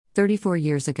34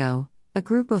 years ago, a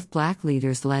group of black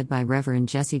leaders led by Reverend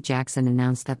Jesse Jackson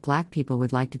announced that black people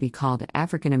would like to be called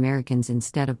African Americans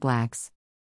instead of blacks.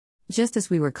 Just as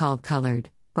we were called colored,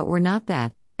 but we're not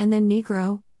that, and then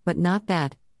Negro, but not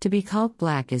that, to be called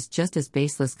black is just as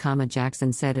baseless,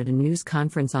 Jackson said at a news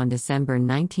conference on December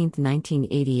 19,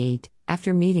 1988,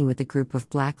 after meeting with a group of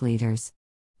black leaders.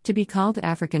 To be called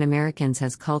African Americans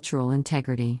has cultural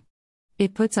integrity.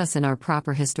 It puts us in our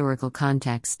proper historical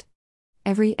context.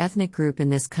 Every ethnic group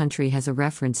in this country has a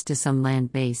reference to some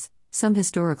land base, some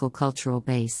historical cultural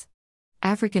base.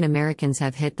 African Americans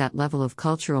have hit that level of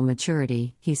cultural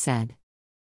maturity, he said.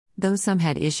 Though some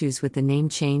had issues with the name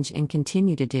change and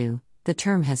continue to do, the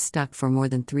term has stuck for more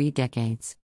than 3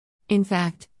 decades. In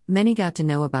fact, many got to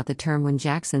know about the term when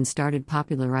Jackson started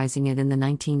popularizing it in the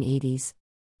 1980s.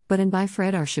 But in by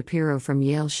Fred R. Shapiro from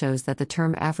Yale shows that the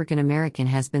term African American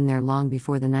has been there long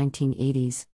before the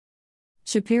 1980s.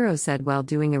 Shapiro said while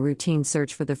doing a routine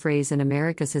search for the phrase in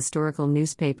America's historical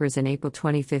newspapers in April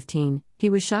 2015, he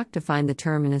was shocked to find the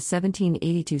term in a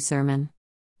 1782 sermon.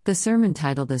 The sermon,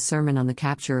 titled A Sermon on the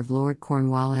Capture of Lord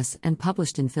Cornwallis and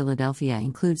published in Philadelphia,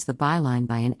 includes the byline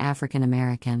by an African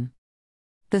American.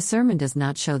 The sermon does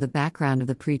not show the background of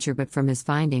the preacher, but from his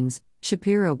findings,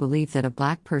 Shapiro believed that a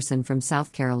black person from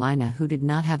South Carolina who did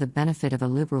not have the benefit of a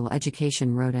liberal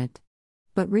education wrote it.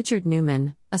 But Richard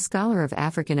Newman, a scholar of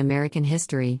African American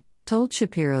history, told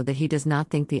Shapiro that he does not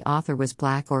think the author was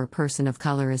black or a person of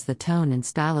color, as the tone and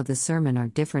style of the sermon are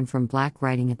different from black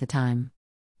writing at the time.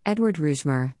 Edward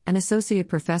Rougemer, an associate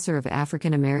professor of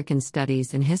African American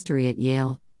Studies and History at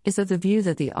Yale, is of the view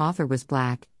that the author was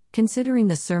black, considering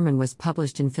the sermon was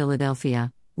published in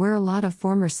Philadelphia, where a lot of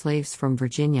former slaves from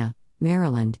Virginia,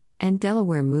 Maryland, and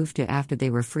Delaware moved to after they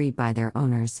were freed by their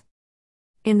owners.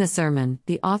 In the sermon,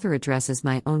 the author addresses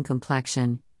my own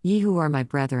complexion, ye who are my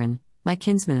brethren, my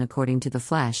kinsmen according to the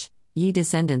flesh, ye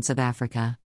descendants of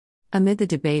Africa. Amid the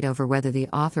debate over whether the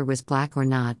author was black or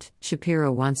not,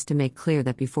 Shapiro wants to make clear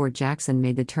that before Jackson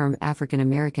made the term African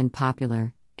American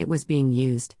popular, it was being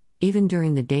used, even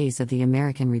during the days of the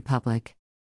American Republic.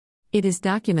 It is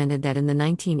documented that in the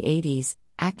 1980s,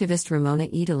 activist Ramona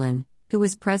Edelin, who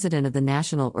was president of the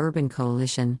National Urban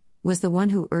Coalition, was the one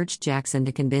who urged Jackson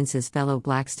to convince his fellow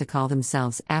blacks to call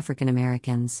themselves African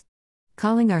Americans.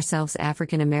 Calling ourselves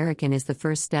African American is the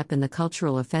first step in the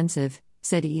cultural offensive,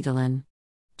 said Edelin.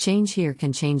 Change here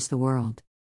can change the world.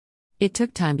 It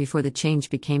took time before the change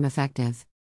became effective.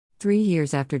 3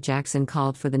 years after Jackson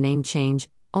called for the name change,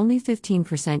 only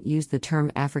 15% used the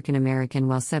term African American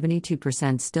while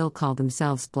 72% still called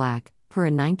themselves black, per a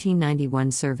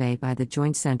 1991 survey by the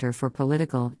Joint Center for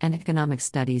Political and Economic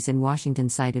Studies in Washington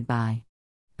cited by.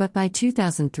 But by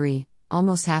 2003,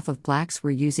 almost half of blacks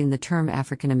were using the term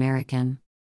African American.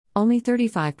 Only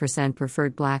 35%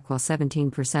 preferred black while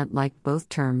 17% liked both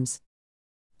terms.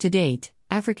 To date,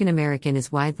 African American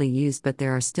is widely used, but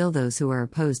there are still those who are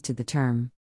opposed to the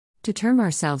term. To term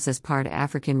ourselves as part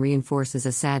African reinforces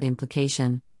a sad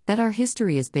implication, that our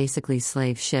history is basically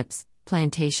slave ships,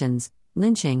 plantations,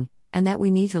 lynching, and that we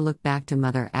need to look back to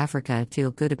Mother Africa and feel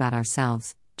good about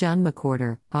ourselves. John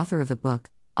McWhorter, author of the book,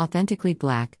 Authentically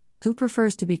Black, Who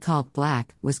Prefers to Be Called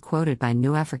Black, was quoted by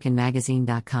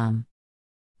NewAfricanMagazine.com.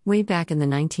 Way back in the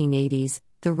 1980s,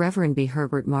 the Reverend B.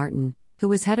 Herbert Martin, who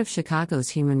was head of Chicago's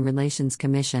Human Relations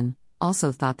Commission,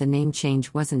 also thought the name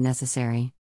change wasn't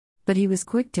necessary. But he was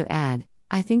quick to add,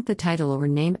 I think the title or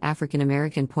name African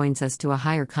American points us to a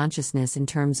higher consciousness in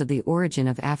terms of the origin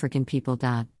of African people.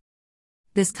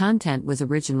 This content was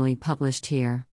originally published here.